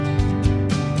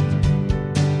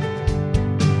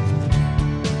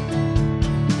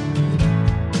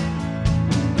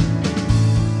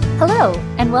Hello,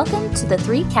 and welcome to the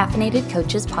Three Caffeinated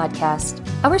Coaches podcast.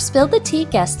 Our Spill the Tea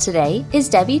guest today is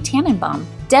Debbie Tannenbaum.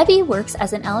 Debbie works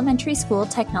as an elementary school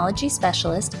technology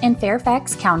specialist in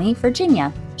Fairfax County,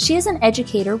 Virginia. She is an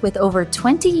educator with over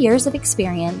 20 years of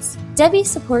experience. Debbie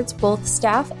supports both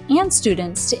staff and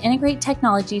students to integrate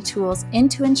technology tools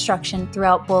into instruction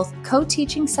throughout both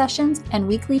co-teaching sessions and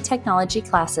weekly technology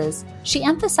classes. She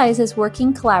emphasizes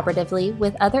working collaboratively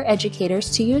with other educators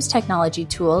to use technology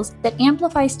tools that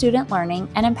amplify student learning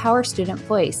and empower student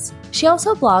voice. She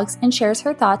also blogs and shares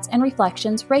her thoughts and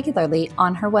reflections regularly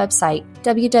on her website,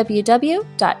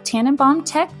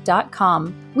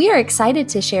 www.tannenbaumtech.com. We are excited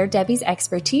to share Debbie's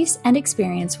expertise and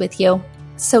experience with you.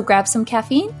 So grab some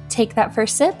caffeine, take that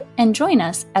first sip, and join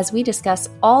us as we discuss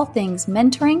all things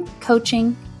mentoring,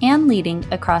 coaching, and leading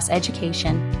across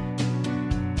education.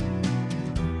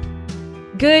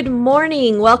 Good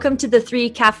morning. Welcome to the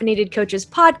Three Caffeinated Coaches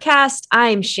podcast.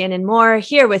 I'm Shannon Moore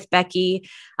here with Becky,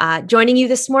 joining you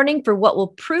this morning for what will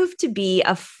prove to be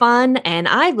a fun and,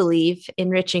 I believe,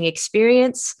 enriching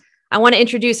experience. I want to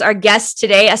introduce our guest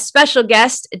today, a special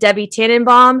guest, Debbie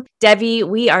Tannenbaum. Debbie,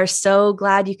 we are so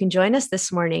glad you can join us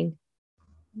this morning.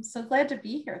 I'm so glad to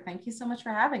be here. Thank you so much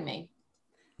for having me.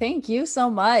 Thank you so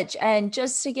much. And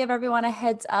just to give everyone a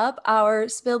heads up, our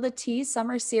Spill the Tea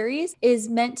summer series is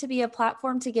meant to be a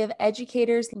platform to give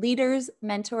educators, leaders,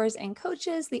 mentors, and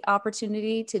coaches the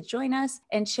opportunity to join us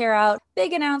and share out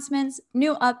big announcements,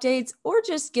 new updates, or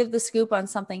just give the scoop on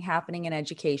something happening in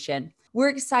education. We're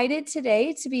excited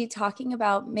today to be talking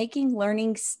about making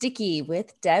learning sticky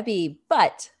with Debbie.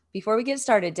 But before we get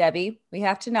started, Debbie, we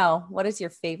have to know, what is your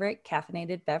favorite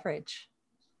caffeinated beverage?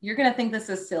 You're going to think this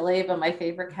is silly, but my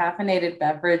favorite caffeinated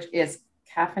beverage is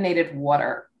caffeinated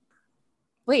water.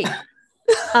 Wait.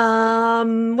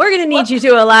 We're going to need you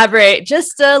to elaborate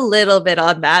just a little bit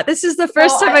on that. This is the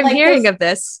first time I'm hearing of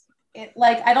this.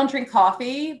 I don't drink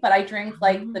coffee, but I drink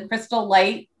the Crystal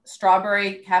Light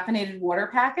strawberry caffeinated water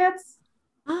packets.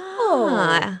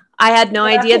 Oh, I had no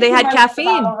idea they had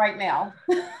caffeine right now.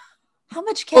 How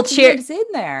much caffeine is in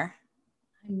there?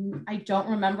 I don't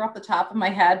remember off the top of my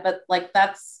head, but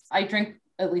I drink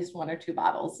at least 1 or 2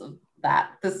 bottles of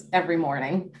this every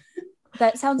morning.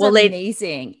 That sounds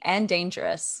amazing and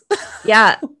dangerous.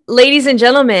 Yeah. Ladies and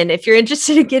gentlemen, if you're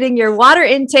interested in getting your water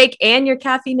intake and your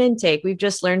caffeine intake, we've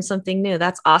just learned something new.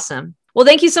 That's awesome. Well,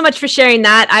 thank you so much for sharing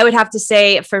that. I would have to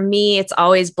say, for me, it's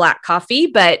always black coffee,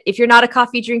 but if you're not a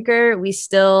coffee drinker, we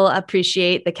still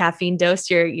appreciate the caffeine dose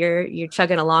you're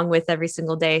chugging along with every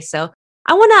single day. So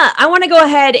I want to go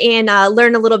ahead and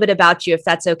learn a little bit about you, if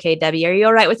that's okay, Debbie. Are you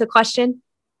all right with a question?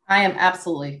 I am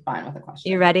absolutely fine with a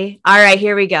question. You ready? All right,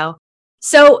 here we go.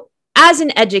 So as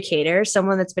an educator,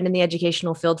 someone that's been in the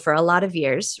educational field for a lot of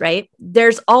years, right?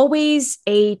 There's always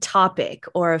a topic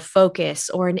or a focus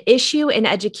or an issue in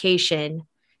education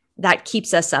that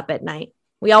keeps us up at night.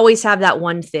 We always have that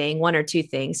one or two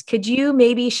things. Could you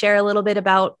maybe share a little bit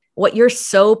about what you're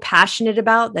so passionate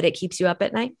about that it keeps you up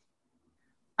at night?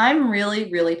 I'm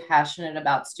really, really passionate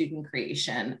about student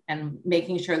creation and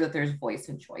making sure that there's voice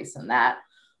and choice in that.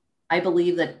 I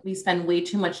believe that we spend way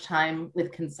too much time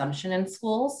with consumption in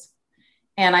schools.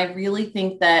 And I really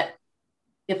think that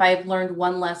if I've learned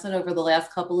one lesson over the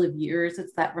last couple of years,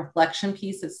 it's that reflection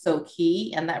piece is so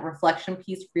key. And that reflection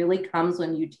piece really comes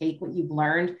when you take what you've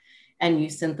learned and you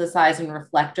synthesize and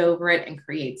reflect over it and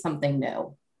create something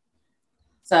new.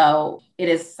 So it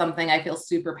is something I feel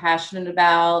super passionate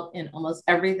about in almost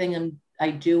everything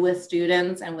I do with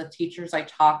students and with teachers. I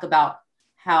talk about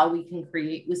how we can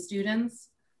create with students.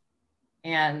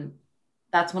 And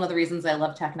that's one of the reasons I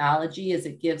love technology, is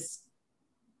it gives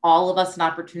all of us an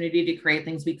opportunity to create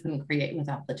things we couldn't create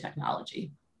without the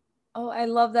technology. Oh, I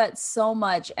love that so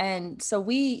much. And so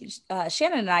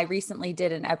Shannon and I recently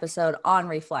did an episode on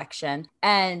reflection,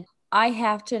 and I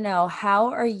have to know,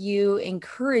 how are you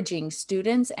encouraging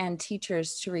students and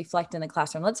teachers to reflect in the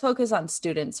classroom? Let's focus on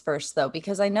students first, though,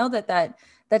 because I know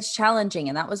that's challenging.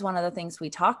 And that was one of the things we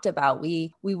talked about.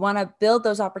 We want to build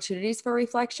those opportunities for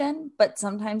reflection, but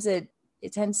sometimes it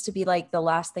tends to be like the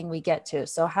last thing we get to.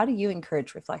 So how do you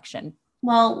encourage reflection?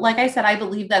 Well, like I said, I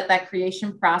believe that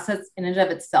creation process in and of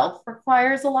itself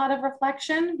requires a lot of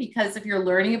reflection, because if you're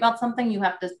learning about something, you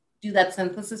have to do that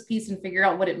synthesis piece and figure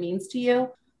out what it means to you.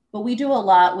 But we do a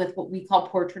lot with what we call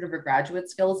portrait of a graduate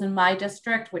skills in my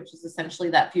district, which is essentially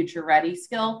that future ready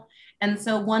skill. And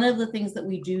so one of the things that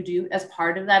we do as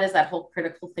part of that is that whole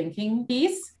critical thinking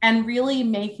piece, and really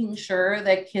making sure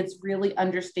that kids really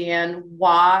understand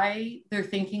why they're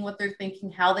thinking what they're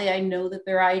thinking, how I know that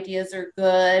their ideas are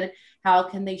good, how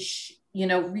can they,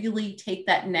 really take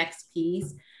that next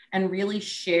piece and really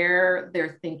share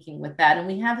their thinking with that. And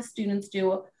we have students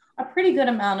do a pretty good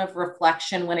amount of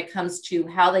reflection when it comes to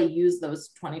how they use those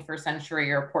 21st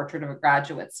century or portrait of a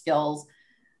graduate skills.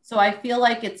 So I feel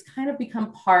like it's kind of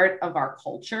become part of our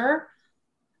culture.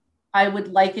 I would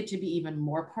like it to be even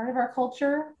more part of our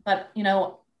culture, but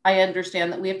I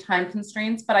understand that we have time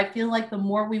constraints, but I feel like the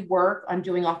more we work on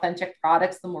doing authentic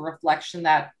products, the more reflection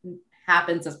that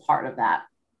happens as part of that.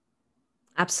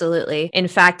 Absolutely. In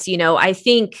fact, I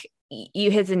think you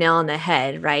hit the nail on the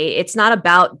head, right? It's not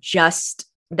about just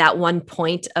that one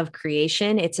point of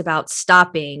creation. It's about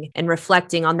stopping and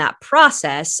reflecting on that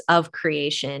process of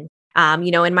creation.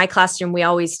 In my classroom, we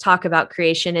always talk about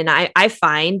creation, and I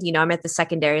find, I'm at the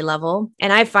secondary level,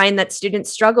 and I find that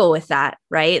students struggle with that,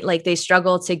 right? Like they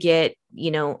struggle to get,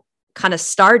 kind of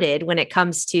started when it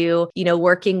comes to,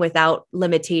 working without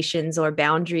limitations or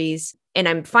boundaries. And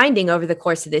I'm finding over the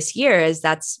course of this year, as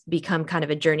that's become kind of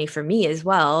a journey for me as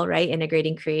well, right?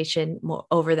 Integrating creation more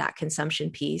over that consumption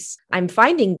piece. I'm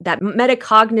finding that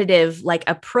metacognitive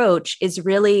approach is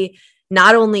really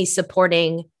not only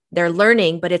supporting their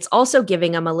learning, but it's also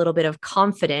giving them a little bit of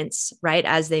confidence, right,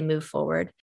 as they move forward.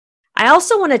 I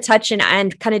also want to touch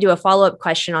and kind of do a follow-up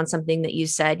question on something that you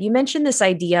said. You mentioned this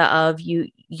idea of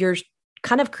you're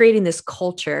kind of creating this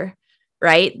culture,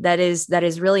 right? That is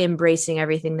really embracing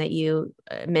everything that you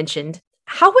mentioned.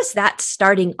 How was that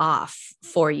starting off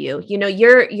for you?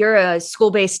 You're a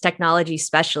school-based technology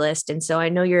specialist, and so I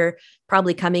know you're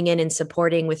probably coming in and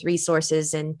supporting with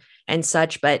resources and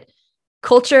such, but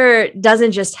culture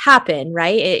doesn't just happen,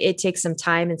 right? It takes some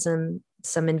time and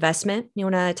some investment. You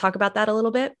want to talk about that a little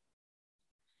bit?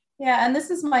 Yeah, and this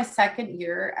is my second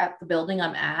year at the building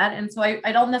I'm at. And so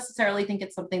I don't necessarily think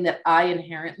it's something that I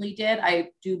inherently did. I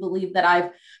do believe that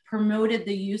I've promoted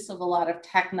the use of a lot of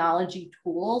technology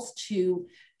tools to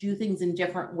do things in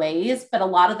different ways. But a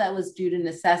lot of that was due to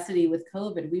necessity with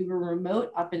COVID. We were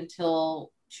remote up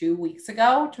until 2 weeks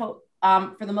ago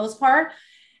for the most part.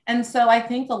 And so I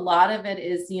think a lot of it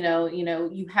is,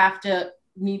 you have to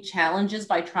meet challenges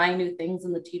by trying new things.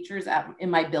 And the teachers in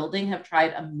my building have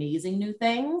tried amazing new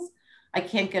things. I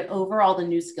can't get over all the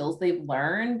new skills they've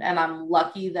learned. And I'm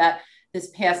lucky that this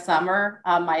past summer,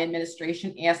 my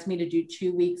administration asked me to do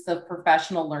 2 weeks of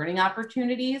professional learning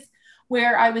opportunities,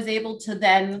 where I was able to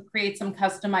then create some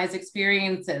customized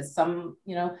experiences.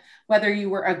 Whether you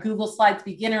were a Google Slides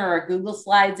beginner or a Google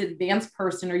Slides advanced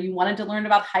person, or you wanted to learn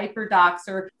about HyperDocs,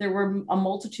 or there were a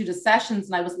multitude of sessions.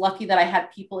 And I was lucky that I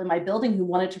had people in my building who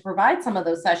wanted to provide some of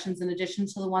those sessions in addition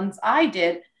to the ones I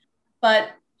did.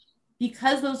 But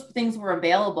because those things were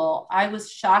available, I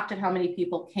was shocked at how many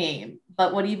people came.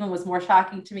 But what even was more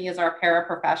shocking to me is our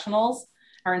paraprofessionals,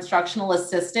 our instructional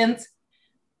assistants,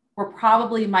 were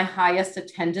probably my highest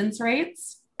attendance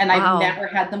rates. And Wow. I've never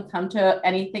had them come to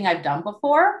anything I've done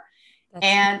before.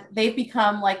 And they've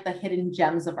become like the hidden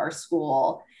gems of our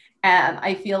school. And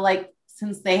I feel like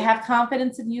since they have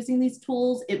confidence in using these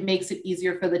tools, it makes it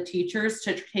easier for the teachers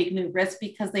to take new risks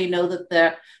because they know that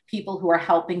the people who are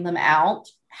helping them out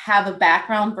have a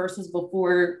background versus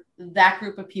before that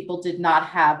group of people did not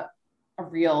have a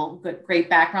real great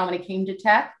background when it came to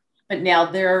tech. But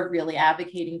now they're really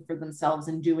advocating for themselves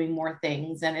and doing more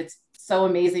things. And it's so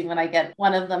amazing when I get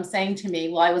one of them saying to me,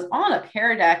 well, I was on a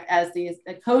Pear Deck as the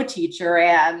co-teacher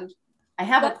and I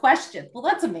have a question. Well,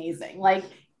 that's amazing.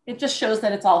 It just shows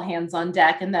that it's all hands on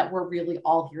deck and that we're really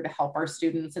all here to help our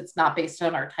students. It's not based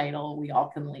on our title. We all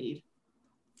can lead.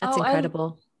 That's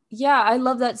incredible. I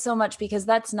love that so much because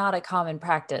that's not a common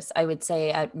practice, I would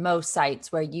say, at most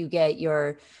sites where you get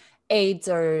your aides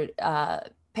or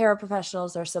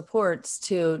paraprofessionals or supports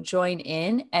to join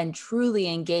in and truly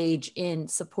engage in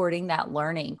supporting that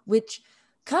learning, which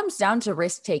comes down to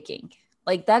risk taking.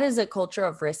 That is a culture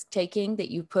of risk taking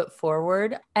that you put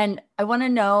forward. And I want to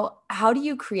know, how do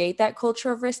you create that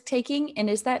culture of risk taking? And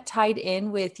is that tied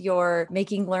in with your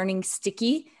making learning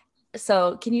sticky?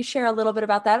 So can you share a little bit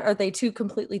about that? Are they two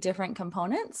completely different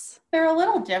components? They're a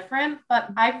little different, but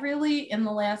I've really,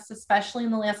 especially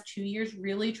in the last 2 years,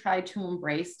 really tried to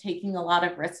embrace taking a lot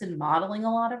of risks and modeling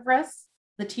a lot of risks.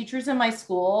 The teachers in my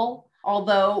school,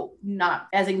 although not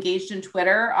as engaged in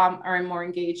Twitter, are more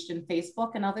engaged in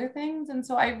Facebook and other things. And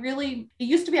so it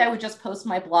used to be I would just post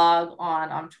my blog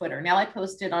on Twitter. Now I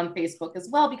post it on Facebook as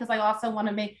well, because I also want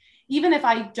to make, even if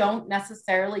I don't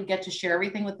necessarily get to share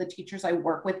everything with the teachers I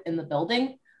work with in the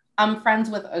building, I'm friends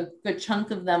with a good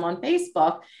chunk of them on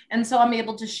Facebook. And so I'm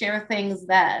able to share things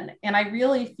then. And I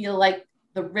really feel like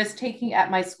the risk taking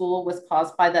at my school was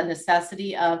caused by the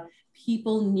necessity of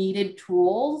people needed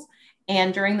tools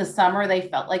And during the summer, they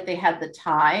felt like they had the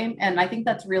time. And I think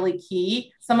that's really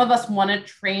key. Some of us want to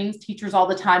train teachers all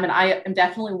the time. And I am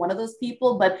definitely one of those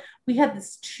people, but we had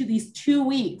these 2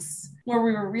 weeks where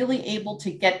we were really able to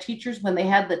get teachers when they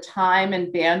had the time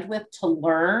and bandwidth to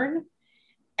learn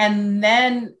and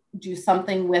then do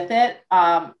something with it.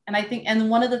 And I think, and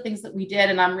one of the things that we did,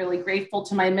 and I'm really grateful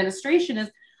to my administration,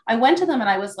 is I went to them and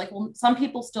I was like, well, some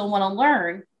people still want to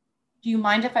learn. Do you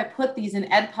mind if I put these in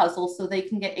Edpuzzle so they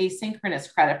can get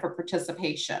asynchronous credit for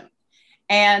participation?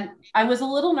 And I was a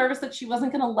little nervous that she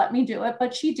wasn't going to let me do it,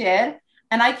 but she did.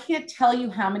 And I can't tell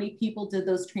you how many people did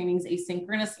those trainings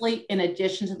asynchronously in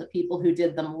addition to the people who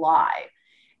did them live.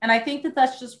 And I think that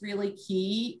that's just really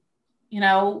key,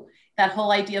 that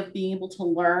whole idea of being able to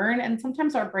learn. And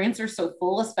sometimes our brains are so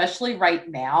full, especially right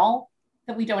now,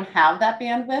 that we don't have that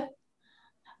bandwidth.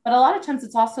 But a lot of times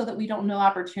it's also that we don't know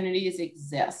opportunities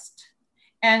exist.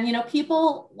 And,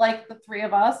 people like the three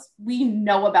of us, we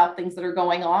know about things that are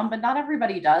going on, but not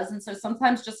everybody does. And so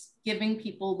sometimes just giving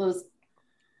people those,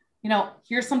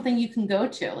 here's something you can go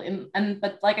to.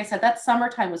 But like I said, that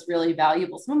summertime was really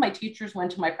valuable. Some of my teachers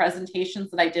went to my presentations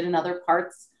that I did in other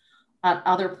parts,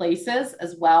 other places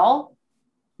as well.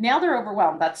 Now they're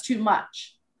overwhelmed. That's too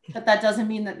much. But that doesn't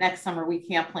mean that next summer we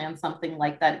can't plan something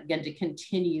like that again to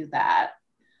continue that.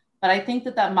 But I think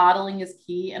that modeling is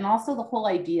key. And also the whole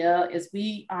idea is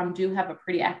we do have a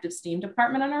pretty active STEAM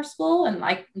department in our school. And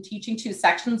I'm teaching 2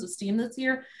 sections of STEAM this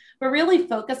year, but really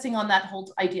focusing on that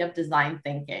whole idea of design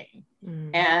thinking.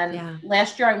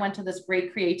 Last year I went to this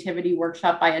great creativity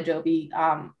workshop by Adobe.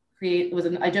 It was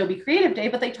an Adobe Creative Day,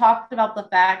 but they talked about the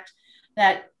fact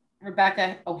that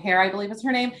Rebecca O'Hare, I believe is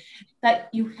her name, that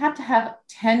you have to have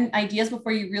 10 ideas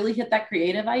before you really hit that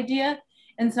creative idea.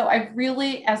 And so I've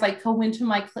really, as I go into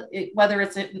whether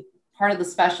it's part of the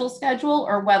special schedule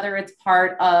or whether it's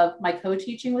part of my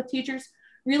co-teaching with teachers,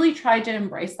 really tried to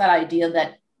embrace that idea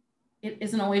that it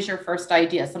isn't always your first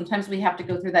idea. Sometimes we have to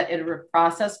go through that iterative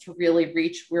process to really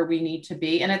reach where we need to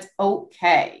be. And it's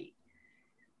okay.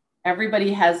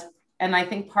 Everybody has, and I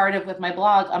think part of with my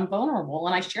blog, I'm vulnerable.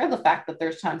 And I share the fact that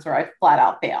there's times where I've flat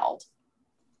out failed.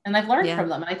 And I've learned from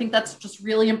them. And I think that's just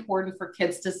really important for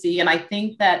kids to see. And I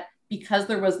think that because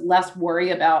there was less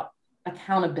worry about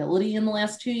accountability in the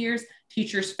last 2 years,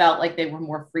 teachers felt like they were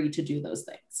more free to do those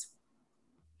things.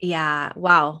 Yeah.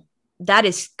 Wow. That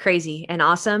is crazy and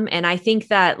awesome. And I think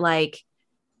that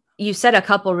you said a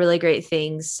couple really great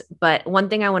things, but one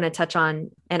thing I want to touch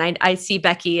on, and I see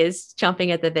Becky is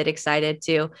chomping at the bit, excited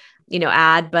to,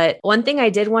 add, but one thing I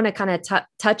did want to kind of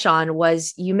touch on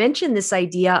was you mentioned this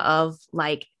idea of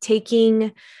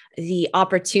taking the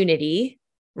opportunity,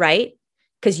 right?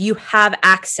 Because you have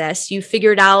access, you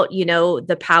figured out,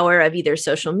 the power of either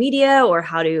social media or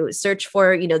how to search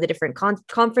for, the different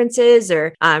conferences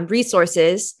or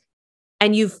resources.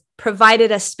 And you've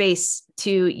provided a space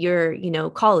to your,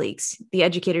 colleagues, the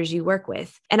educators you work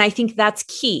with. And I think that's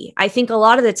key. I think a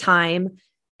lot of the time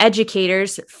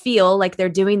educators feel like they're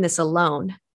doing this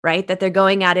alone, right? That they're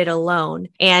going at it alone.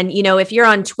 And, if you're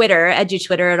on Twitter,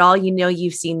 EduTwitter at all,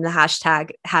 you've seen the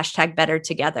hashtag better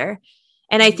together.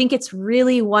 And I think it's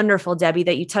really wonderful, Debbie,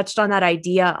 that you touched on that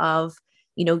idea of,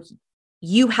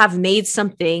 you have made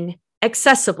something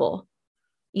accessible,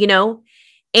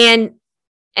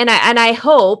 and I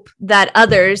hope that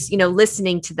others,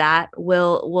 listening to that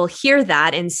will hear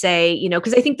that and say,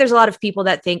 because I think there's a lot of people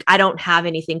that think I don't have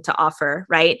anything to offer,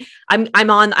 right? I'm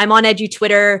on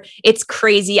EduTwitter. It's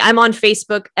crazy. I'm on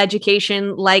Facebook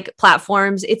education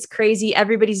platforms. It's crazy.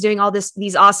 Everybody's doing all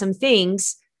these awesome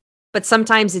things. But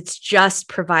sometimes it's just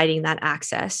providing that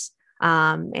access.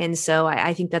 And so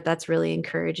I think that that's really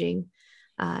encouraging.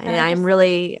 And I'm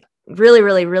really, really,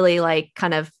 really, really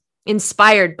kind of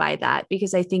inspired by that,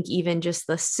 because I think even just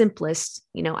the simplest,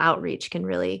 outreach can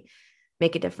really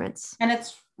make a difference. And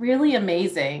it's really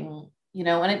amazing,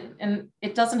 and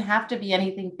it doesn't have to be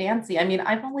anything fancy. I mean,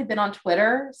 I've only been on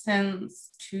Twitter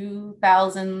since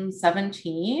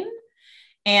 2017.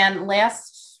 And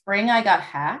last spring I got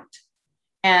hacked.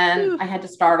 And I had to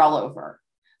start all over.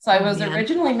 So I was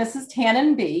originally Mrs.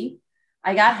 Tannen B.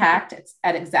 I got hacked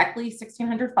at exactly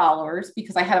 1,600 followers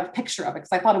because I had a picture of it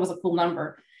because I thought it was a cool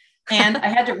number. And I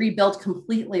had to rebuild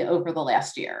completely over the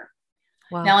last year.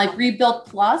 Wow. Now I've rebuilt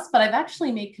plus, but I've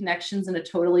actually made connections in a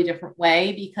totally different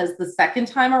way, because the second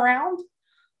time around,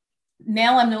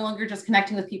 now I'm no longer just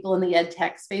connecting with people in the ed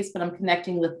tech space, but I'm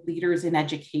connecting with leaders in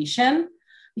education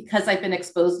because I've been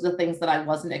exposed to things that I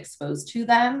wasn't exposed to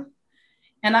then.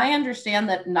 And I understand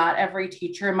that not every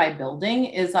teacher in my building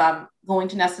is going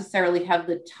to necessarily have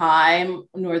the time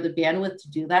nor the bandwidth to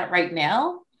do that right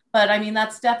now. But I mean,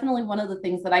 that's definitely one of the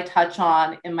things that I touch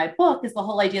on in my book is the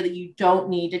whole idea that you don't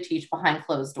need to teach behind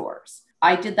closed doors.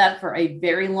 I did that for a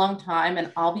very long time.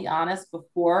 And I'll be honest,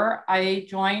 before I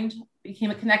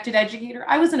became a connected educator,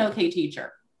 I was an okay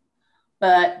teacher.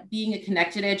 But being a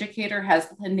connected educator has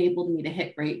enabled me to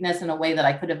hit greatness in a way that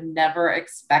I could have never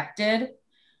expected,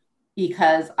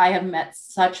 because I have met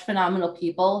such phenomenal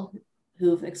people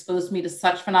who've exposed me to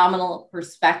such phenomenal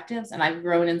perspectives. And I've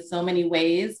grown in so many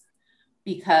ways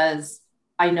because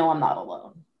I know I'm not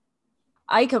alone.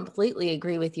 I completely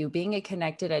agree with you. Being a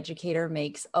connected educator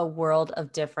makes a world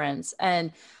of difference.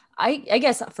 And I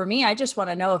guess for me, I just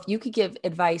want to know if you could give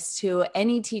advice to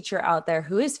any teacher out there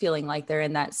who is feeling like they're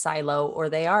in that silo or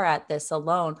they are at this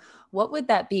alone. What would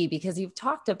that be? Because you've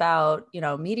talked about,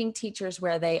 meeting teachers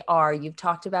where they are. You've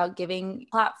talked about giving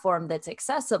a platform that's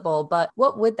accessible, but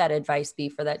what would that advice be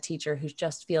for that teacher who's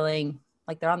just feeling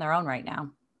like they're on their own right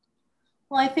now?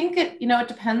 Well, I think it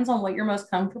depends on what you're most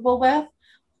comfortable with.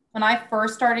 When I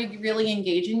first started really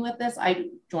engaging with this, I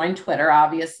joined Twitter,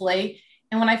 obviously.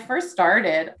 And when I first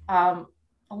started, a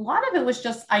lot of it was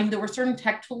just, there were certain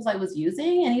tech tools I was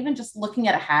using, and even just looking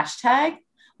at a hashtag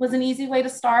was an easy way to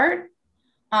start.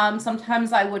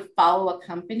 Sometimes I would follow a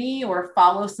company or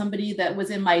follow somebody that was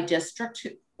in my district,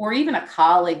 or even a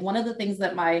colleague. One of the things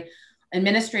that my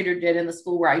administrator did in the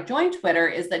school where I joined Twitter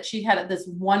is that she had this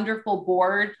wonderful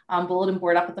bulletin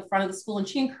board up at the front of the school. And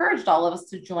she encouraged all of us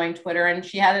to join Twitter. And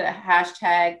she had a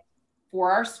hashtag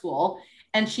for our school.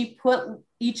 And she put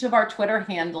each of our Twitter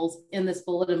handles in this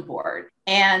bulletin board.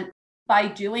 And by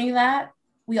doing that,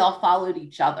 we all followed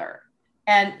each other.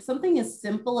 And something as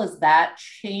simple as that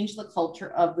changed the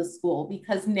culture of the school,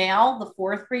 because now the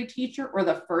fourth grade teacher or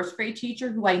the first grade teacher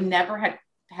who I never had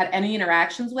any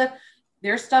interactions with,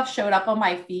 their stuff showed up on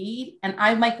my feed, and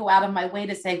I might go out of my way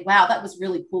to say, wow, that was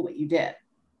really cool what you did.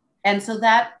 And so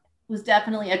that was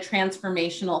definitely a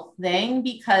transformational thing,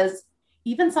 because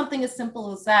even something as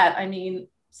simple as that, I mean,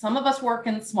 some of us work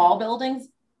in small buildings.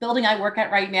 Building I work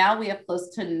at right now, we have close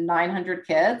to 900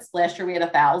 kids. Last year we had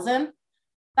 1,000.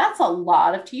 That's a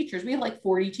lot of teachers. We have like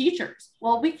 40 teachers.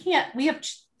 Well, we have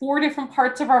 4 different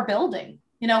parts of our building,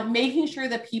 making sure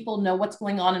that people know what's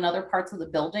going on in other parts of the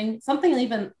building. Something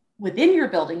even within your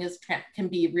building can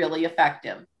be really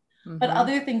effective. Mm-hmm. But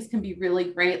other things can be really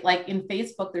great. Like in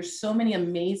Facebook, there's so many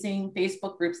amazing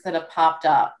Facebook groups that have popped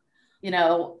up.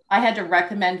 I had to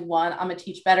recommend one. I'm a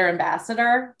Teach Better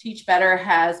ambassador. Teach Better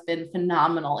has been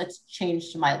phenomenal. It's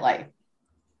changed my life.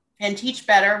 And Teach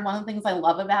Better, one of the things I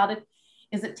love about it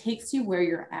is it takes you where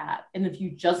you're at. And if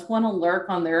you just want to lurk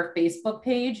on their Facebook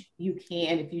page, you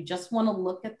can. If you just want to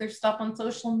look at their stuff on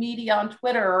social media, on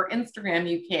Twitter or Instagram,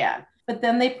 you can. But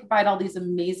then they provide all these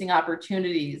amazing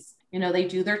opportunities. They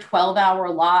do their 12-hour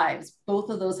lives. Both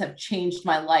of those have changed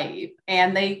my life.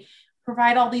 And they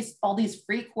provide all these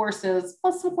free courses,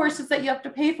 plus some courses that you have to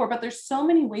pay for. But there's so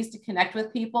many ways to connect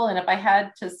with people. And if I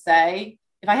had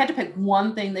to pick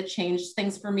one thing that changed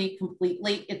things for me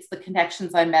completely, it's the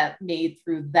connections I made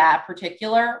through that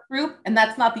particular group. And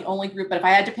that's not the only group, but if I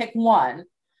had to pick one,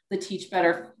 the Teach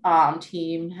Better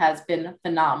team has been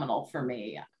phenomenal for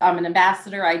me. I'm an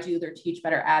ambassador. I do their Teach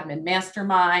Better admin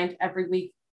mastermind every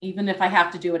week, even if I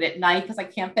have to do it at night because I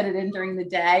can't fit it in during the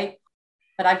day.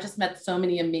 But I've just met so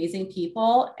many amazing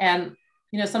people. And,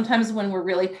 sometimes when we're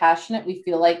really passionate, we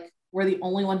feel like we're the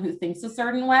only one who thinks a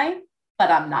certain way,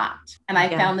 but I'm not. And I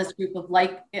found this group of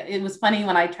it was funny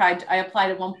when I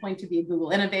applied at one point to be a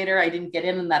Google Innovator. I didn't get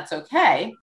in, and that's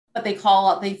okay. But they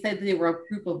said they were a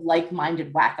group of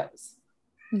like-minded wackos.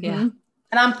 Yeah.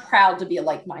 And I'm proud to be a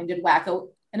like-minded wacko.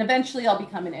 And eventually I'll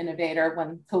become an innovator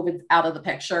when COVID's out of the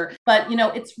picture. But,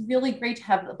 it's really great to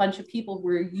have a bunch of people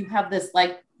where you have this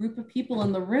group of people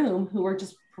in the room who are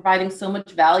just providing so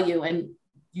much value, and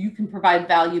you can provide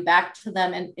value back to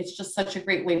them. And it's just such a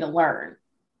great way to learn.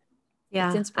 Yeah.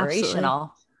 It's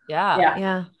inspirational. Absolutely.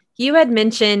 Yeah. You had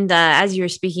mentioned, as you were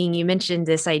speaking, you mentioned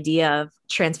this idea of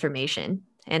transformation.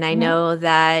 And I know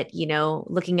that,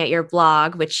 looking at your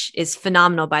blog, which is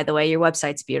phenomenal, by the way, your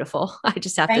website's beautiful. I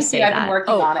just have to say that. I've been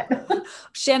working on it.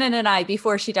 Shannon and I,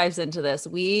 before she dives into this,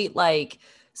 we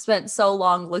spent so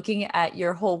long looking at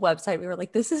your whole website. We were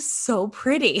like, this is so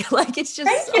pretty. It's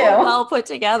just well put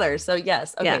together. So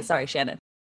yes. Okay. Yeah. Sorry, Shannon.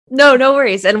 No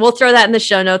worries. And we'll throw that in the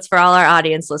show notes for all our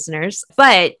audience listeners.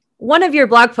 But one of your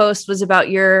blog posts was about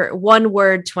your one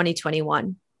word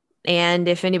 2021. And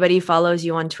if anybody follows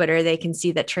you on Twitter, they can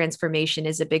see that transformation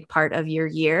is a big part of your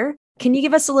year. Can you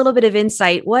give us a little bit of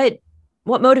insight? What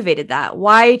motivated that?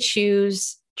 Why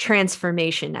choose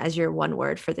transformation as your one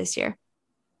word for this year?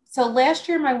 So last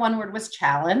year, my one word was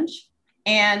challenge.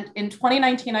 And in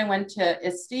 2019, I went to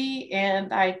ISTE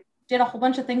and I did a whole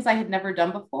bunch of things I had never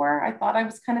done before. I thought I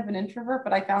was kind of an introvert,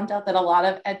 but I found out that a lot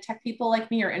of ed tech people like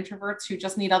me are introverts who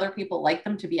just need other people like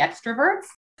them to be extroverts.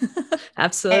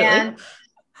 Absolutely. And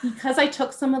because I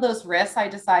took some of those risks, I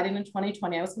decided in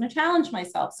 2020 I was going to challenge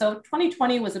myself. So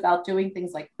 2020 was about doing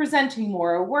things like presenting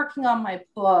more, working on my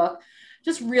book,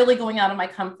 just really going out of my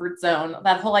comfort zone.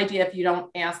 That whole idea, if you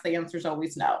don't ask, the answer is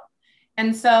always no.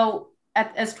 And so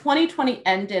as 2020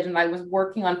 ended and I was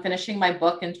working on finishing my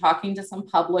book and talking to some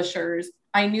publishers,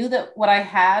 I knew that what I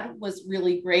had was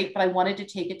really great, but I wanted to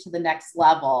take it to the next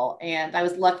level. And I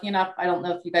was lucky enough, I don't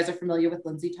know if you guys are familiar with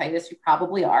Lindsay Titus, you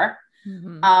probably are.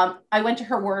 Mm-hmm. I went to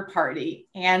her word party.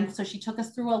 And so she took us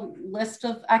through a list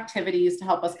of activities to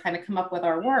help us kind of come up with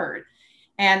our word.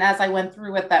 And as I went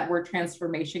through it, that word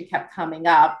transformation kept coming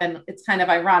up. And it's kind of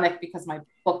ironic because part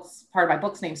of my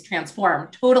book's name's Transform,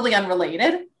 totally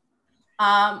unrelated.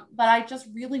 But I just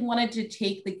really wanted to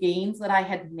take the gains that I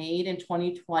had made in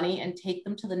 2020 and take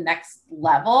them to the next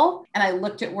level. And I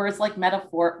looked at words like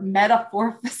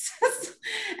metamorphosis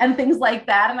and things like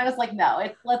that. And I was like, no,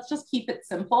 let's just keep it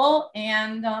simple.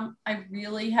 And I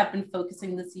really have been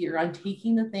focusing this year on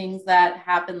taking the things that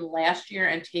happened last year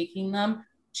and taking them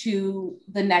to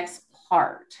the next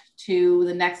part, to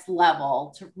the next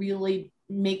level, to really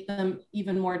make them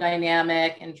even more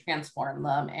dynamic and transform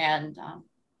them. And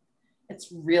it's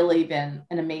really been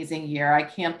an amazing year. I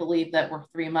can't believe that we're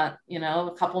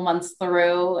a couple months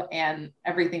through and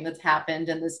everything that's happened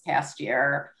in this past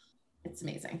year. It's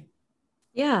amazing.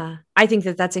 Yeah, I think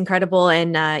that's incredible.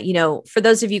 And, for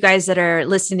those of you guys that are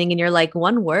listening and you're like,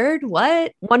 one word,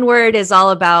 what? One word is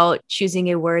all about choosing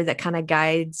a word that kind of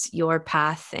guides your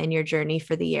path and your journey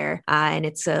for the year. And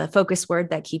it's a focus word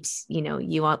that keeps,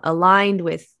 you aligned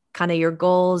with kind of your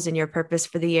goals and your purpose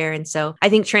for the year. And so I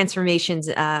think transformation's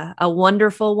a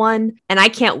wonderful one. And I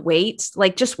can't wait,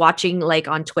 like just watching like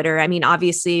on Twitter. I mean,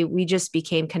 obviously we just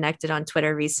became connected on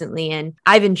Twitter recently and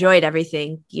I've enjoyed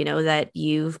everything, that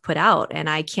you've put out. And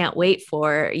I can't wait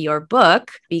for your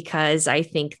book because I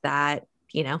think that,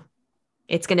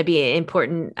 it's going to be an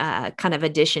important kind of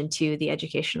addition to the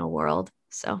educational world.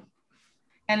 So.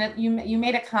 And you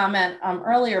made a comment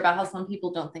earlier about how some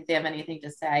people don't think they have anything to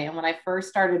say. And when I first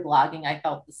started blogging, I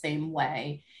felt the same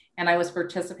way. And I was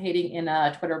participating in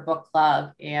a Twitter book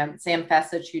club. And Sam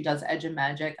Fessich, who does Edge of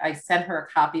Magic, I sent her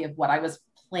a copy of what I was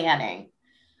planning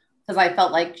because I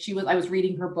felt like I was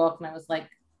reading her book and I was like,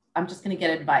 I'm just going to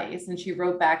get advice. And she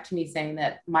wrote back to me saying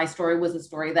that my story was a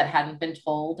story that hadn't been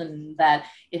told and that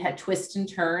it had twists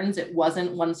and turns. It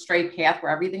wasn't one straight path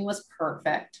where everything was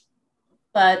perfect.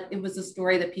 But it was a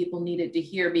story that people needed to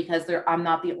hear because I'm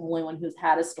not the only one who's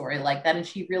had a story like that. And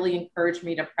she really encouraged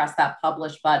me to press that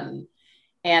publish button.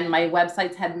 And my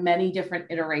website's had many different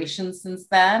iterations since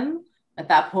then. At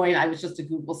that point, I was just a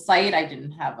Google site. I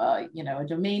didn't have a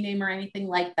domain name or anything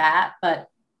like that. But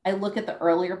I look at the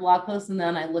earlier blog posts and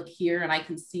then I look here and I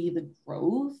can see the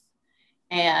growth.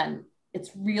 And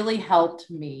it's really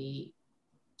helped me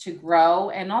to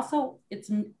grow. And also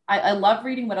I love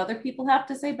reading what other people have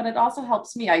to say, but it also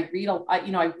helps me. I read a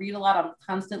lot. I'm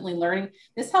constantly learning.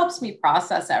 This helps me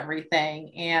process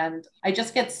everything. And I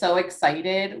just get so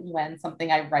excited when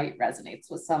something I write resonates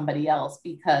with somebody else,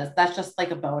 because that's just like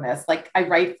a bonus. Like I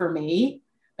write for me,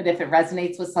 but if it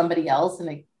resonates with somebody else and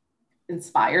it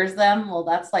inspires them, well,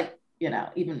 that's like,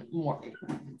 even more,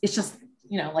 it's just,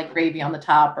 like gravy on the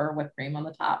top or whipped cream on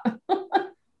the top.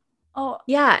 Oh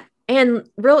yeah. And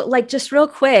real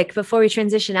quick before we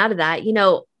transition out of that,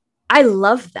 I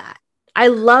love that. I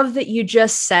love that you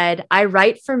just said, I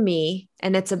write for me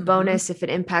and it's a bonus if it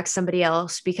impacts somebody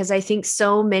else, because I think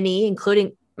so many,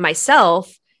 including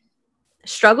myself,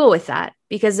 struggle with that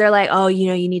because they're like, oh,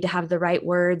 you need to have the right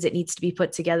words. It needs to be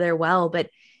put together well. But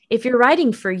if you're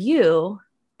writing for you,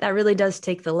 that really does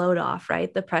take the load off,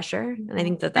 right? The pressure. And I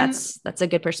think that's a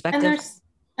good perspective.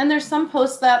 And there's some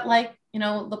posts that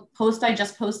the post I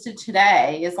just posted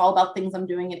today is all about things I'm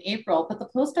doing in April. But the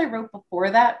post I wrote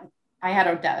before that, I had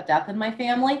a death in my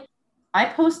family. I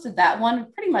posted that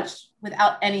one pretty much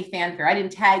without any fanfare. I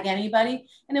didn't tag anybody.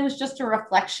 And it was just a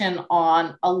reflection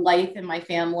on a life in my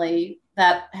family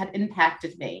that had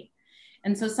impacted me.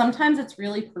 And so sometimes it's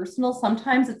really personal.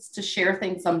 Sometimes it's to share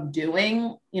things I'm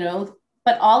doing,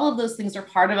 but all of those things are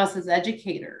part of us as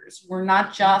educators. We're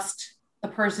not just the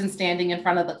person standing in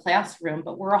front of the classroom,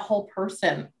 but we're a whole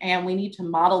person. And we need to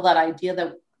model that idea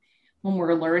that when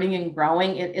we're learning and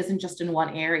growing, it isn't just in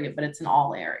one area, but it's in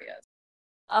all areas.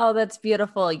 Oh, that's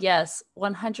beautiful. Yes,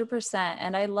 100%.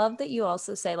 And I love that you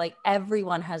also say like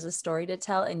everyone has a story to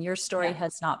tell and your story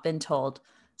has not been told.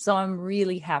 So I'm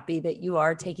really happy that you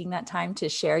are taking that time to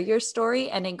share your story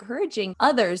and encouraging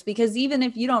others, because even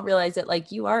if you don't realize it,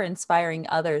 like, you are inspiring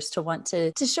others to want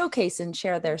to showcase and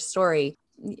share their story.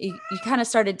 You kind of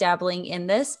started dabbling in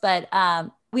this, but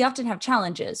we often have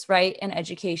challenges, right, in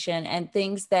education, and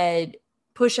things that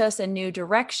push us in new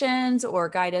directions or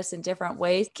guide us in different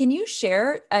ways. Can you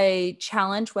share a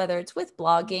challenge, whether it's with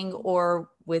blogging or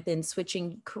within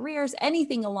switching careers,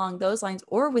 anything along those lines,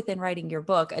 or within writing your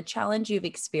book, a challenge you've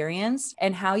experienced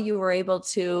and how you were able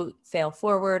to fail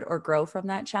forward or grow from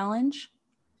that challenge?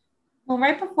 Well,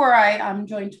 right before I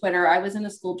joined Twitter, I was in a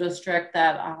school district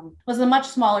that was a much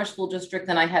smaller school district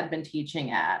than I had been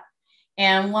teaching at.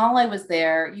 And while I was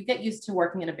there, you get used to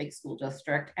working in a big school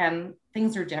district and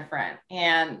things are different.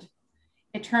 And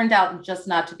it turned out just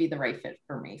not to be the right fit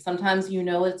for me. Sometimes you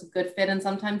know it's a good fit and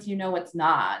sometimes you know it's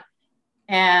not.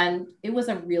 And it was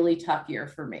a really tough year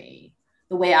for me.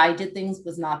 The way I did things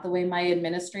was not the way my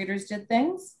administrators did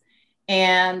things.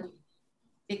 And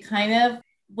it kind of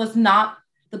was not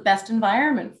the best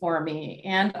environment for me.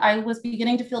 And I was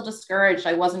beginning to feel discouraged.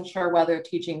 I wasn't sure whether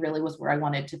teaching really was where I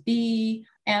wanted to be.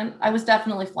 And I was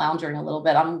definitely floundering a little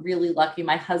bit. I'm really lucky.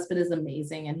 My husband is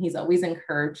amazing and he's always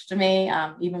encouraged me,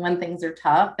 even when things are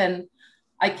tough. And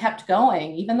I kept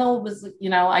going, even though it was,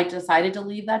 I decided to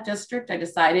leave that district. I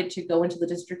decided to go into the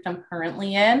district I'm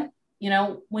currently in.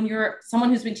 When you're someone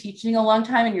who's been teaching a long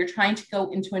time and you're trying to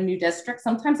go into a new district,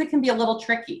 sometimes it can be a little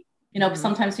tricky.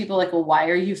 Sometimes people are like, well, why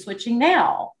are you switching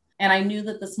now? And I knew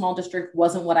that the small district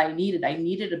wasn't what I needed. I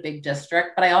needed a big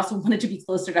district, but I also wanted to be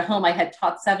closer to home. I had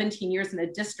taught 17 years in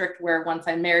a district where once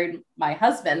I married my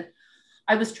husband,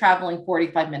 I was traveling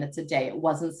 45 minutes a day. It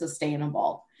wasn't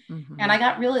sustainable. Mm-hmm. And I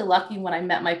got really lucky when I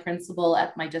met my principal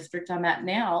at my district I'm at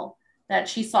now, that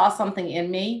she saw something in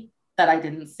me that I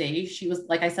didn't see. She was,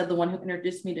 like I said, the one who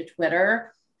introduced me to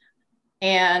Twitter.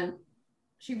 And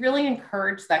she really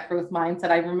encouraged that growth mindset.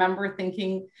 I remember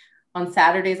thinking on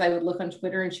Saturdays, I would look on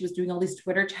Twitter and she was doing all these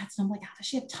Twitter chats. And I'm like, how does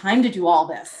she have time to do all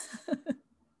this?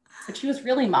 But she was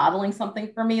really modeling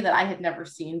something for me that I had never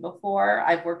seen before.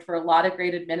 I've worked for a lot of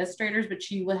great administrators, but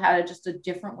she had just a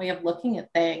different way of looking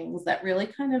at things that really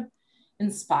kind of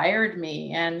inspired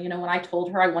me. And, when I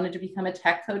told her I wanted to become a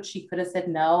tech coach, she could have said,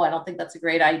 no, I don't think that's a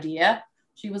great idea.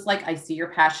 She was like, I see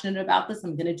you're passionate about this.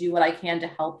 I'm going to do what I can to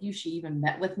help you. She even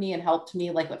met with me and helped me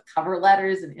with cover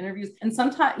letters and interviews. And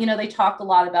sometimes, they talk a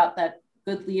lot about that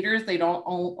good leaders, they don't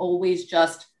always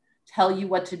just tell you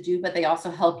what to do, but they also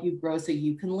help you grow so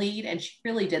you can lead. And she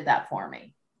really did that for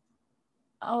me.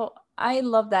 Oh, I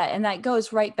love that. And that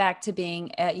goes right back to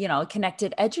being a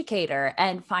connected educator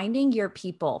and finding your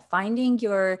people, finding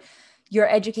your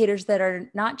educators that are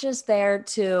not just there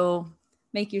to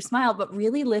make you smile, but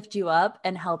really lift you up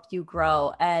and help you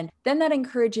grow. And then that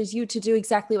encourages you to do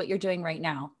exactly what you're doing right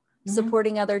now,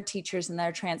 supporting other teachers in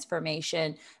their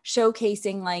transformation,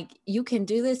 showcasing you can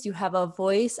do this, you have a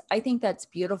voice. I think that's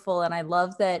beautiful. And I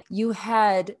love that you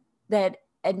had that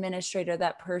administrator,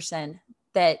 that person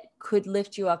that could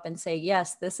lift you up and say,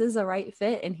 yes, this is a right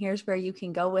fit and here's where you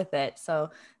can go with it.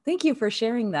 So thank you for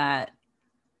sharing that.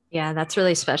 Yeah, that's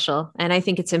really special. And I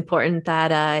think it's important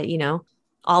that,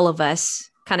 all of us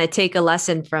kind of take a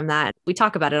lesson from that. We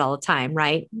talk about it all the time,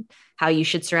 right? How you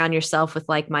should surround yourself with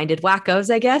like-minded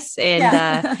wackos, I guess.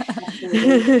 And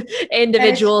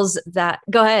individuals that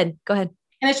go ahead. And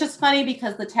it's just funny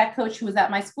because the tech coach who was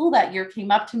at my school that year came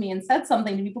up to me and said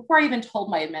something to me before I even told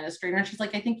my administrator. And she's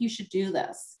like, I think you should do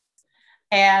this.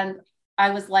 And I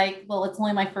was like, well, it's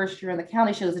only my first year in the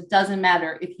county. She goes, it doesn't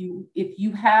matter. If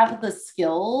you have the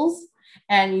skills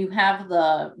and you have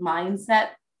the mindset,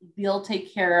 they'll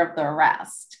take care of the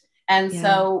rest. And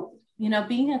so,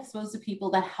 being exposed to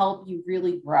people that help you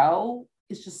really grow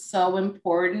is just so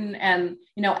important. And,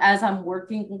 as I'm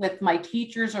working with my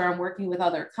teachers or I'm working with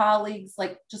other colleagues,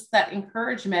 just that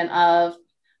encouragement of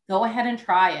go ahead and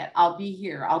try it. I'll be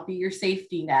here. I'll be your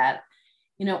safety net.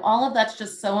 All of that's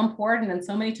just so important. And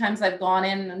so many times I've gone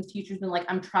in and teachers been like,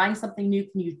 I'm trying something new.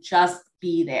 Can you just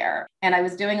be there? And I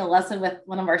was doing a lesson with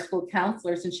one of our school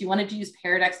counselors and she wanted to use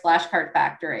Paradex Flashcard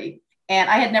Factory. And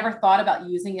I had never thought about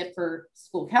using it for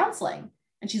school counseling.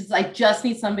 And she's like, I just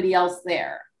need somebody else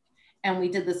there. And we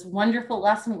did this wonderful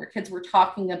lesson where kids were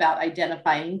talking about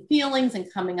identifying feelings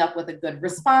and coming up with a good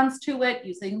response to it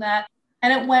using that.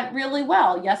 And it went really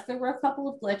well. Yes, there were a couple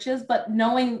of glitches, but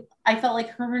I felt like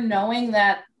her knowing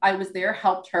that I was there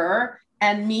helped her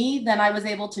and me. Then I was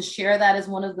able to share that as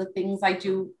one of the things I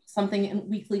do something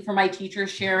weekly for my teachers,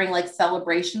 sharing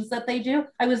celebrations that they do.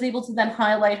 I was able to then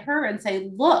highlight her and say,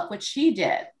 look what she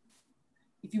did.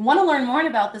 If you want to learn more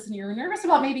about this and you're nervous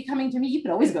about maybe coming to me, you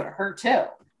can always go to her too.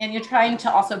 And you're trying to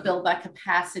also build that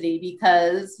capacity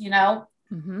because,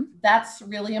 that's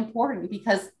really important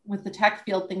because with the tech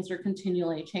field, things are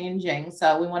continually changing.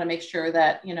 So we want to make sure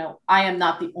that, I am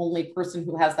not the only person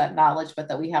who has that knowledge, but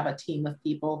that we have a team of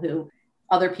people who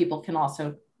other people can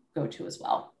also go to as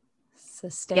well.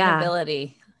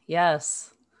 Sustainability. Yeah.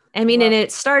 Yes. I mean, and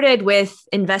it started with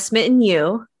investment in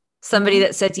you, somebody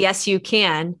that said, yes, you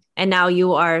can. And now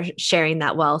you are sharing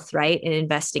that wealth, right? And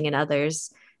investing in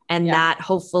others. And that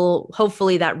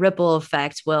hopefully that ripple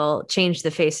effect will change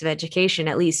the face of education.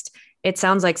 At least it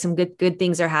sounds like some good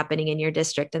things are happening in your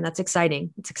district. And that's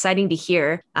exciting. It's exciting to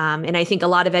hear. And I think a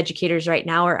lot of educators right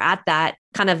now are at that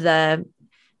kind of the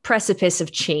precipice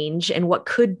of change and what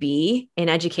could be in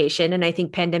education. And I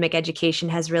think pandemic education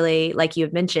has really, like you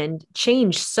have mentioned,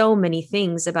 changed so many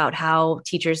things about how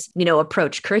teachers,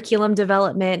 approach curriculum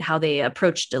development, how they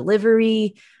approach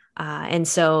delivery. And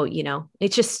so,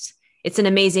 it's an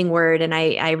amazing word. And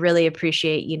I really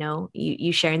appreciate,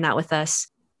 you sharing that with us.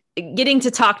 Getting to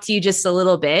talk to you just a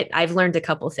little bit, I've learned a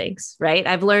couple things, right?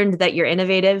 I've learned that you're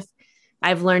innovative.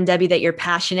 I've learned, Debbie, that you're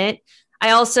passionate.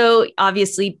 I also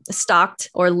obviously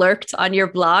stalked or lurked on your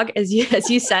blog, as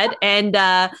you said. And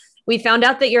we found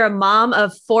out that you're a mom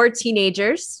of 4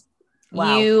 teenagers.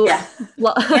 Wow.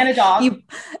 And a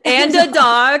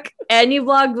dog. And you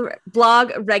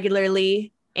blog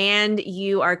regularly. And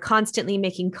you are constantly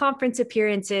making conference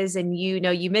appearances. And,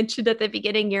 you mentioned at the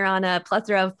beginning, you're on a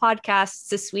plethora of podcasts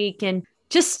this week and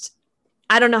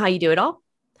I don't know how you do it all.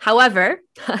 However,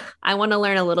 I want to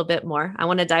learn a little bit more. I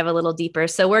want to dive a little deeper.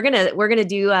 So we're going to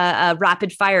do a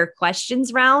rapid fire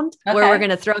questions round where we're going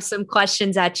to throw some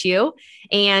questions at you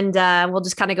and we'll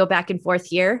just kind of go back and forth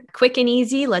here. Quick and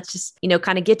easy. Let's just,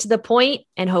 kind of get to the point.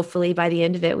 And hopefully by the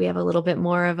end of it, we have a little bit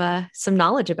more of some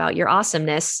knowledge about your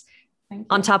awesomeness.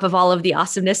 On top of all of the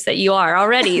awesomeness that you are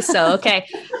already. So, okay.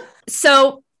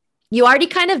 So you already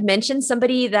kind of mentioned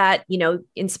somebody that,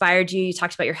 inspired you. You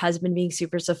talked about your husband being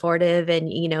super supportive and,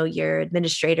 your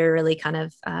administrator really kind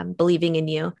of believing in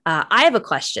you. I have a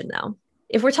question though.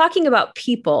 If we're talking about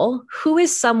people, who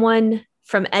is someone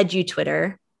from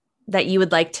EduTwitter that you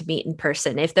would like to meet in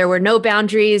person? If there were no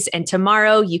boundaries and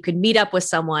tomorrow you could meet up with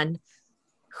someone,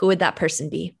 who would that person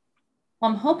be? Well,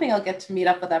 I'm hoping I'll get to meet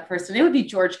up with that person. It would be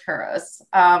George Couros.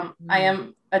 I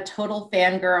am a total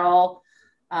fangirl.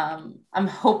 I'm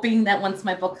hoping that once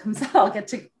my book comes out, I'll get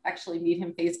to actually meet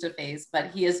him face to face,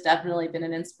 but he has definitely been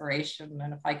an inspiration.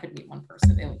 And if I could meet one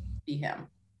person, it would be him.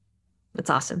 That's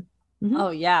awesome. Mm-hmm.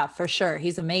 Oh yeah, for sure.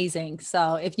 He's amazing.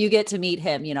 So if you get to meet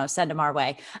him, send him our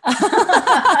way.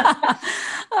 I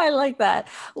like that.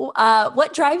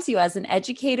 What drives you as an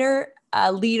educator,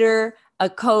 a leader, a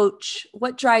coach?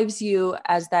 What drives you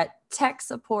as that tech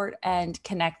support and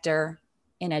connector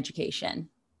in education?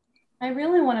 I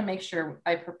really want to make sure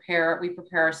we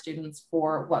prepare our students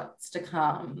for what's to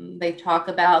come. They talk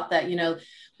about that,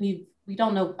 we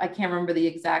don't know, I can't remember the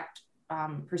exact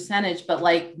percentage, but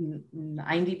like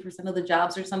 90% of the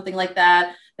jobs or something like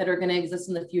that are going to exist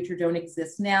in the future don't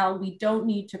exist now. We don't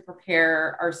need to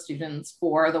prepare our students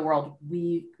for the world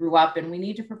we grew up in. We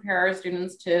need to prepare our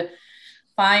students to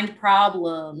find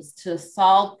problems, to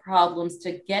solve problems,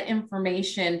 to get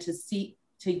information,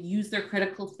 to use their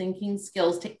critical thinking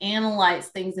skills, to analyze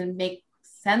things and make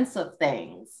sense of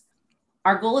things.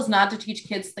 Our goal is not to teach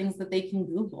kids things that they can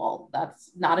Google.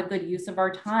 That's not a good use of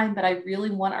our time, but I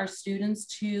really want our students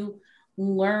to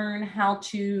learn how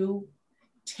to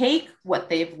take what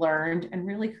they've learned and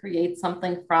really create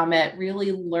something from it,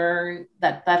 really learn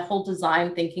that whole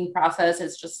design thinking process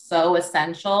is just so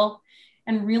essential.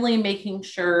 And really making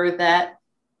sure that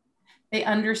they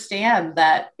understand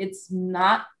that it's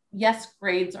not, yes,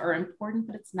 grades are important,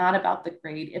 but it's not about the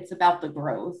grade. It's about the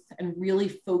growth and really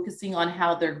focusing on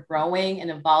how they're growing and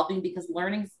evolving, because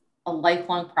learning is a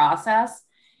lifelong process.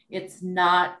 It's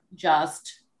not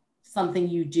just something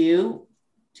you do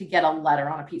to get a letter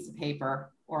on a piece of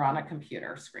paper or on a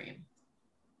computer screen.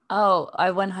 Oh,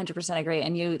 I 100% agree.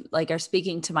 And you are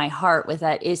speaking to my heart with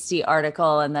that ISTE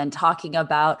article and then talking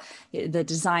about the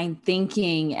design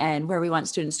thinking and where we want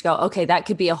students to go. Okay, that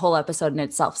could be a whole episode in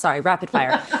itself. Sorry, rapid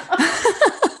fire.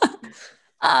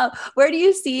 Where do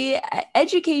you see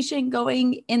education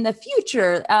going in the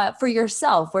future for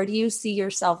yourself? Where do you see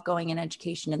yourself going in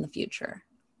education in the future?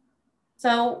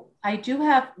 So I do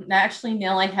have, actually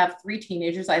now I have 3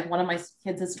 teenagers. One of my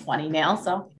kids is 20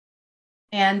 now,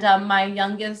 and my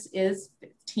youngest is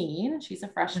 15. She's a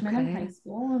freshman in high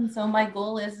school. And so my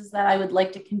goal is that I would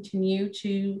like to continue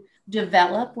to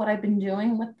develop what I've been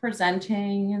doing with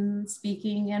presenting and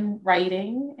speaking and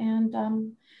writing.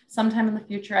 And sometime in the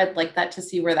future, I'd like that to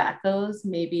see where that goes.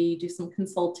 Maybe do some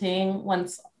consulting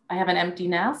once I have an empty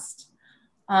nest.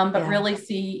 But Yeah. really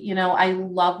see, you know, I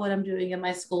love what I'm doing in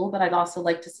my school, but I'd also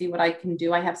like to see what I can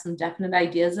do. I have some definite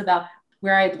ideas about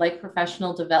where I'd like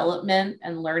professional development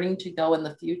and learning to go in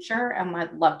the future. And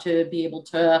I'd love to be able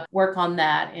to work on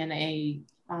that in a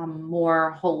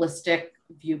more holistic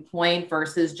viewpoint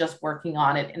versus just working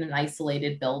on it in an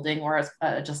isolated building or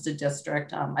just a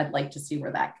district. I'd like to see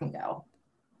where that can go.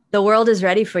 The world is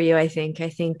ready for you, I think. I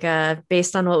think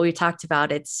based on what we talked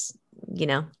about, it's, you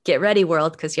know, get ready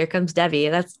world, because here comes Debbie.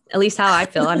 That's at least how I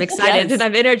feel. I'm excited Yes. and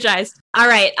I'm energized. All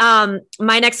right.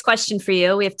 My next question for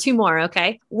you. We have two more.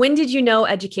 Okay. When did you know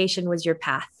education was your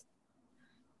path?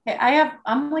 Okay,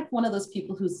 I'm like one of those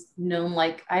people who's known,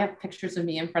 like I have pictures of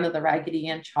me in front of the Raggedy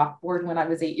Ann chalkboard when I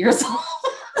was 8 years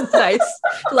old. Nice.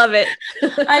 Love it.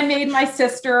 I made my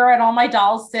sister and all my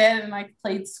dolls sit and I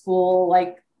played school.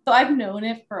 Like, so I've known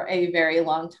it for a very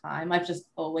long time. I've just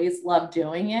always loved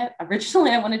doing it.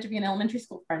 Originally, I wanted to be an elementary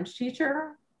school French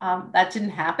teacher. That didn't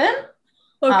happen.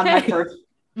 Okay.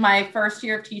 My first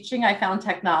year of teaching, I found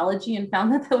technology and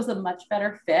found that was a much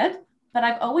better fit. But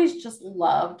I've always just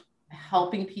loved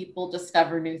helping people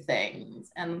discover new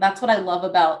things. And that's what I love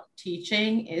about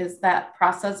teaching, is that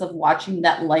process of watching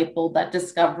that light bulb, that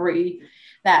discovery,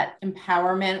 that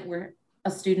empowerment where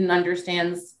a student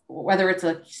understands, whether it's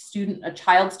a student, a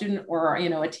child student, or, you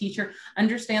know, a teacher,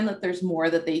 understand that there's more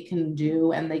that they can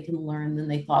do and they can learn than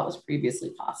they thought was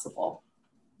previously possible.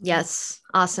 Yes.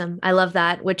 Awesome. I love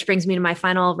that. Which brings me to my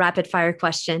final rapid fire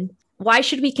question. Why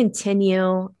should we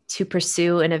continue to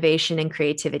pursue innovation and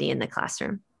creativity in the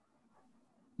classroom?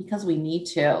 Because we need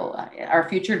to. Our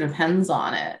future depends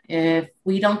on it. If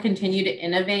we don't continue to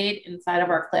innovate inside of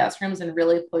our classrooms and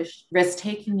really push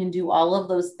risk-taking and do all of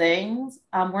those things,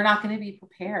 we're not going to be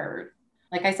prepared.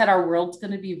 Like I said, our world's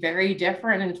going to be very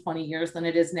different in 20 years than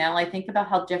it is now. I think about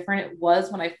how different it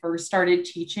was when I first started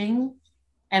teaching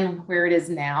and where it is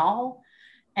now.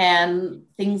 And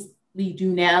things we do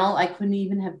now, I couldn't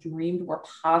even have dreamed were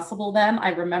possible then.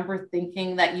 I remember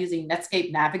thinking that using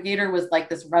Netscape Navigator was like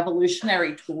this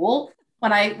revolutionary tool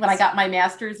when I got my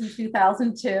master's in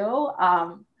 2002.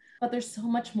 But there's so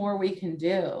much more we can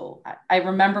do. I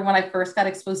remember when I first got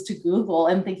exposed to Google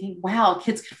and thinking, wow,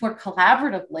 kids can work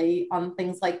collaboratively on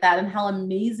things like that, and how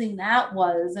amazing that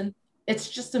was. And it's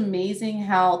just amazing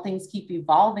how things keep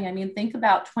evolving. I mean, think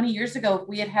about 20 years ago, if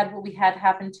we had had what we had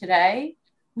happen today,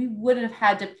 we would have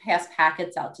had to pass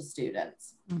packets out to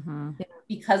students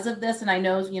because of this. And I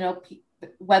know, you know,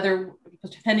 whether,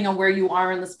 depending on where you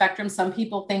are in the spectrum, some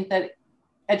people think that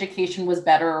education was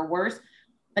better or worse,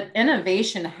 but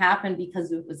innovation happened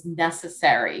because it was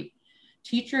necessary.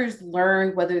 Teachers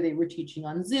learned, whether they were teaching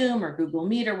on Zoom or Google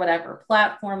Meet or whatever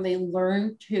platform, they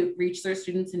learned to reach their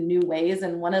students in new ways.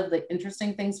 And one of the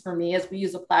interesting things for me is we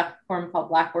use a platform called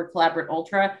Blackboard Collaborate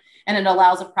Ultra, and it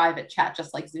allows a private chat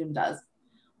just like Zoom does.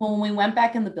 Well, when we went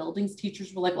back in the buildings,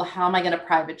 teachers were like, well, how am I going to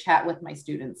private chat with my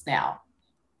students now?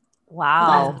 Wow.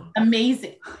 Well,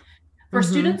 amazing. For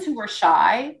students who were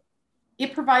shy,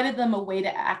 it provided them a way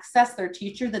to access their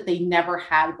teacher that they never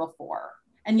had before.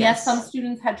 And yes, some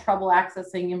students had trouble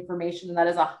accessing information, and that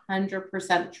is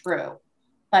 100% true.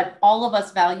 But all of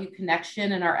us value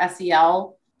connection in our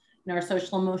SEL, in our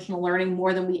social emotional learning,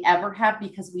 more than we ever have,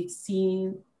 because we've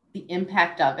seen the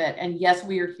impact of it. And yes,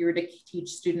 we are here to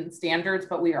teach student standards,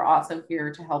 but we are also here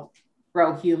to help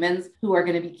grow humans who are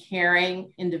going to be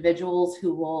caring individuals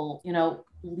who will, you know,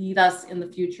 lead us in the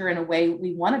future in a way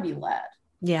we want to be led.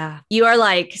 Yeah. You are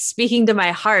like speaking to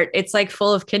my heart. It's like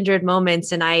full of kindred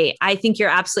moments. And I think you're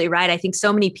absolutely right. I think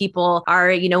so many people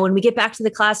are, you know, when we get back to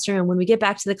the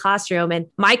classroom, and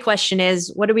my question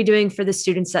is, what are we doing for the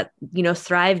students that, you know,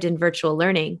 thrived in virtual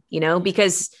learning, you know,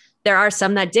 because there are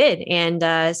some that did.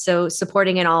 And so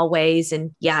supporting in all ways.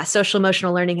 And yeah, social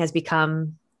emotional learning has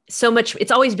become so much.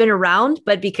 It's always been around,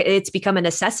 but because it's become a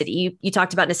necessity. You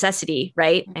talked about necessity,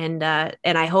 right? And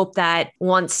I hope that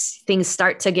once things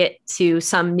start to get to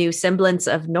some new semblance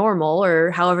of normal, or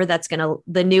however that's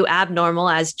the new abnormal,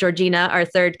 as Georgina, our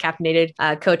third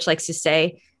caffeinated coach, likes to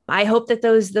say, I hope that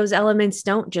those elements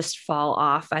don't just fall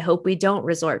off. I hope we don't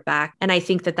resort back. And I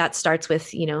think that starts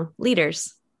with, you know,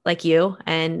 leaders like you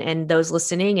and those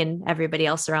listening and everybody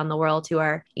else around the world who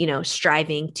are, you know,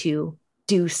 striving to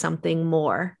do something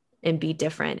more and be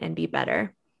different and be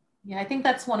better. Yeah, I think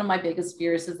that's one of my biggest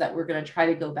fears, is that we're going to try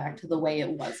to go back to the way it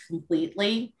was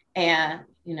completely. And,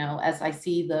 you know, as I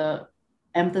see the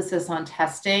emphasis on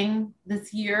testing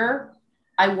this year,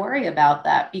 I worry about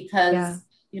that because,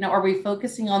 you know, are we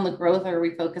focusing on the growth, or are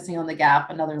we focusing on the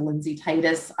gap? Another Lindsay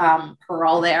Titus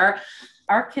pearl there.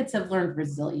 Our kids have learned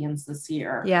resilience this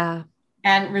year. Yeah.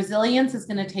 And resilience is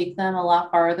going to take them a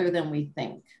lot farther than we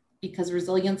think. because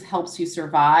resilience helps you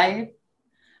survive.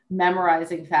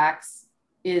 Memorizing facts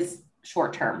is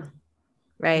short term.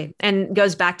 Right. And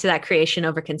goes back to that creation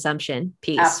over consumption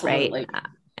piece. Absolutely. Right.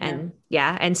 And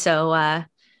yeah. And so,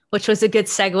 which was a good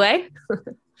segue.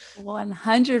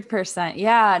 100%.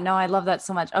 Yeah, no, I love that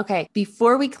so much. Okay.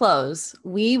 Before we close,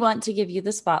 we want to give you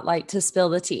the spotlight to spill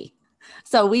the tea.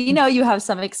 So we know you have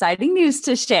some exciting news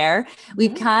to share.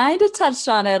 We've kind of touched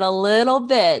on it a little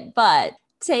bit, but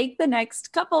take the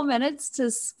next couple minutes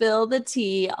to spill the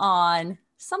tea on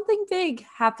something big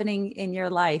happening in your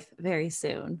life very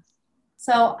soon.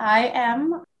 So I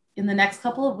am in the next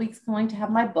couple of weeks going to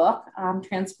have my book,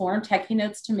 Transform Techie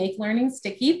Notes to Make Learning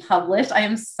Sticky, published. I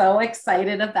am so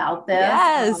excited about this.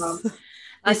 Yes.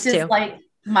 This is like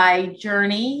my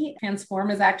journey.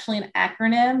 Transform is actually an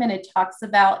acronym, and it talks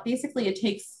about, basically it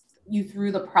takes you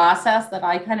through the process that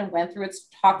I kind of went through. It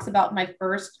talks about my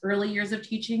first early years of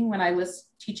teaching when I was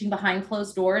teaching behind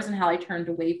closed doors and how I turned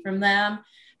away from them,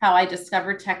 how I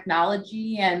discovered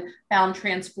technology and found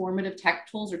transformative tech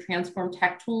tools or transform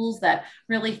tech tools that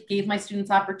really gave my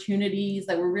students opportunities,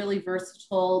 that were really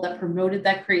versatile, that promoted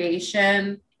that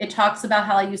creation. It talks about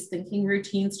how I use thinking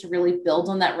routines to really build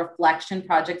on that reflection,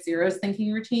 Project Zero's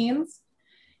thinking routines.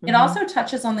 It also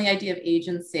touches on the idea of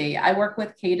agency. I work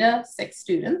with K-6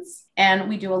 students, and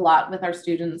we do a lot with our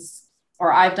students,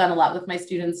 or I've done a lot with my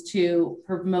students to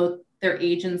promote their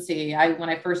agency. When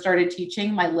I first started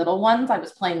teaching my little ones, I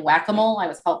was playing whack-a-mole. I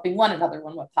was helping one, another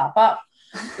one would pop up.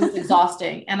 It was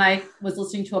exhausting. And I was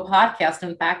listening to a podcast,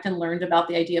 in fact, and learned about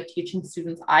the idea of teaching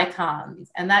students icons.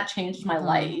 And that changed my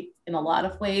life in a lot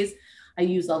of ways. I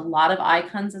use a lot of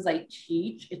icons as I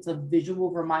teach. It's a visual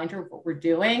reminder of what we're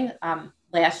doing.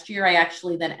 Last year, I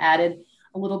actually then added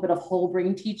a little bit of whole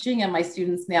brain teaching, and my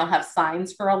students now have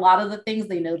signs for a lot of the things.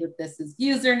 They know that this is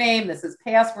username, this is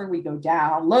password. We go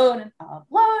download and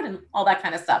upload and all that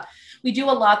kind of stuff. We do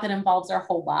a lot that involves our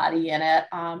whole body in it,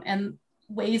 and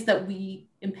ways that we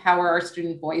empower our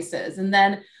student voices. And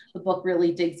then the book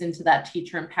really digs into that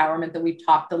teacher empowerment that we've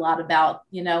talked a lot about,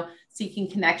 seeking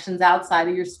connections outside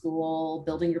of your school,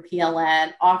 building your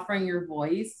PLN, offering your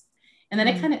voice. And then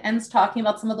it kind of ends talking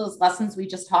about some of those lessons we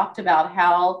just talked about,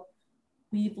 how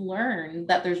we've learned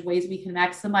that there's ways we can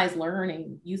maximize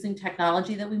learning using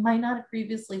technology that we might not have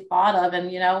previously thought of. And,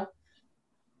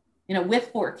 with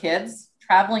 4 kids,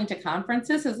 traveling to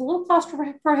conferences is a little cost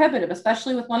prohibitive,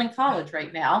 especially with one in college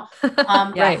right now.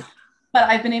 Right. But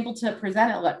I've been able to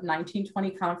present at 19,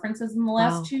 20 conferences in the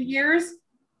last 2 years.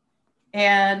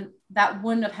 And that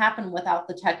wouldn't have happened without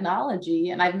the technology.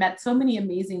 And I've met so many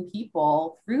amazing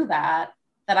people through that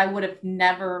I would have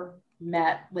never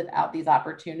met without these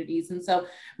opportunities. And so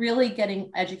really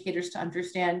getting educators to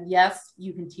understand, yes,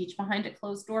 you can teach behind a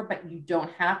closed door, but you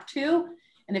don't have to.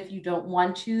 And if you don't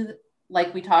want to,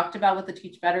 like we talked about with the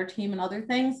Teach Better team and other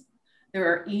things, there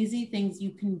are easy things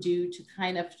you can do to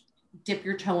kind of dip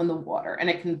your toe in the water. And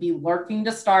it can be lurking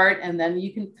to start, and then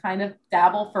you can kind of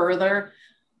dabble further.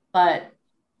 But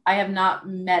I have not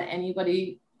met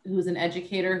anybody who's an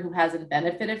educator who hasn't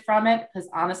benefited from it, because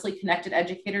honestly, connected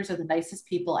educators are the nicest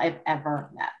people I've ever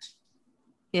met.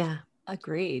 Yeah.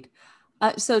 Agreed.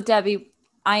 So Debbie,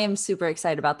 I am super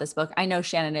excited about this book. I know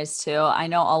Shannon is too. I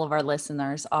know all of our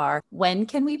listeners are. When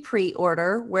can we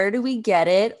pre-order? Where do we get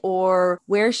it? Or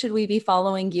where should we be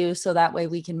following you so that way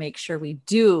we can make sure we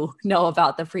do know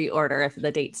about the pre-order if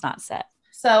the date's not set?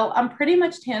 So I'm pretty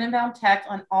much Tannenbaum Tech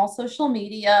on all social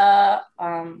media.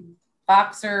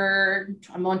 Boxer,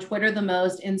 I'm on Twitter the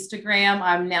most, Instagram.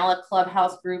 I'm now a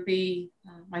Clubhouse groupie.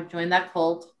 I've joined that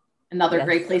cult. Another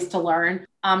great place to learn.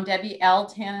 Debbie L.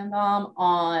 Tannenbaum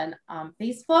on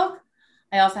Facebook.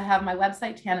 I also have my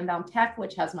website, Tannenbaum Tech,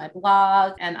 which has my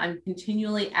blog, and I'm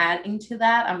continually adding to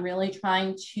that. I'm really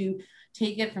trying to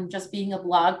take it from just being a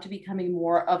blog to becoming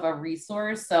more of a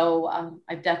resource. So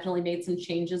I've definitely made some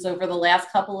changes over the last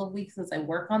couple of weeks as I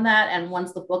work on that. And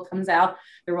once the book comes out,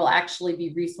 there will actually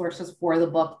be resources for the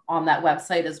book on that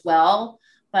website as well.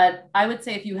 But I would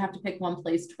say if you have to pick one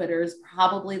place, Twitter is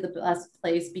probably the best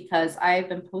place, because I've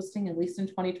been posting, at least in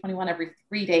 2021, every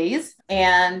 3 days.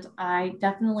 And I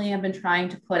definitely have been trying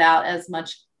to put out as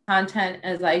much content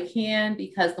as I can,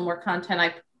 because the more content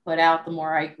I put out, the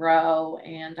more I grow.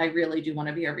 And I really do want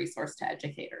to be a resource to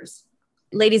educators.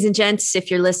 Ladies and gents, if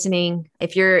you're listening,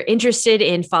 if you're interested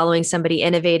in following somebody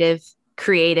innovative,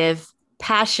 creative,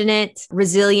 passionate,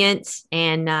 resilient,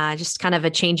 and just kind of a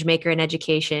change maker in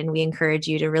education. We encourage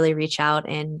you to really reach out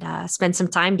and spend some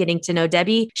time getting to know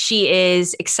Debbie. She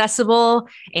is accessible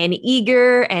and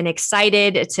eager and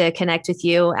excited to connect with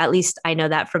you. At least I know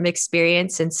that from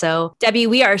experience. And so, Debbie,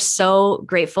 we are so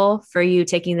grateful for you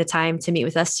taking the time to meet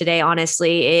with us today.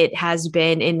 Honestly, it has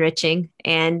been enriching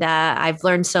and I've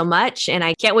learned so much and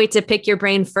I can't wait to pick your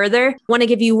brain further. I want to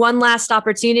give you one last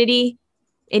opportunity.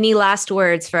 Any last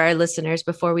words for our listeners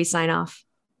before we sign off?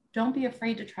 Don't be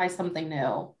afraid to try something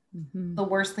new. The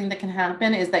worst thing that can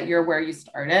happen is that you're where you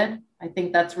started. I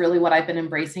think that's really what I've been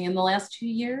embracing in the last 2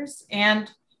 years. And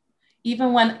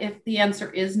even if the answer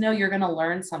is no, you're going to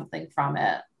learn something from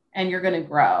it and you're going to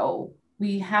grow.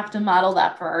 We have to model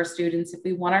that for our students. If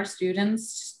we want our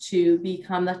students to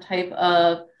become the type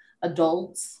of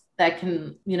adults that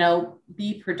can,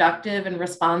 be productive and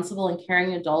responsible and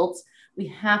caring adults, we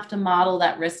have to model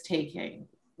that risk-taking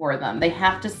for them. They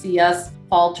have to see us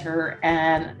falter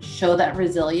and show that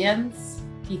resilience,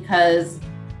 because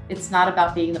it's not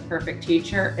about being the perfect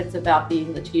teacher. It's about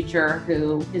being the teacher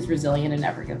who is resilient and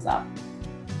never gives up.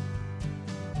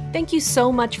 Thank you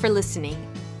so much for listening.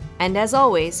 And as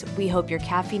always, we hope your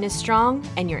caffeine is strong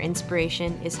and your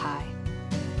inspiration is high.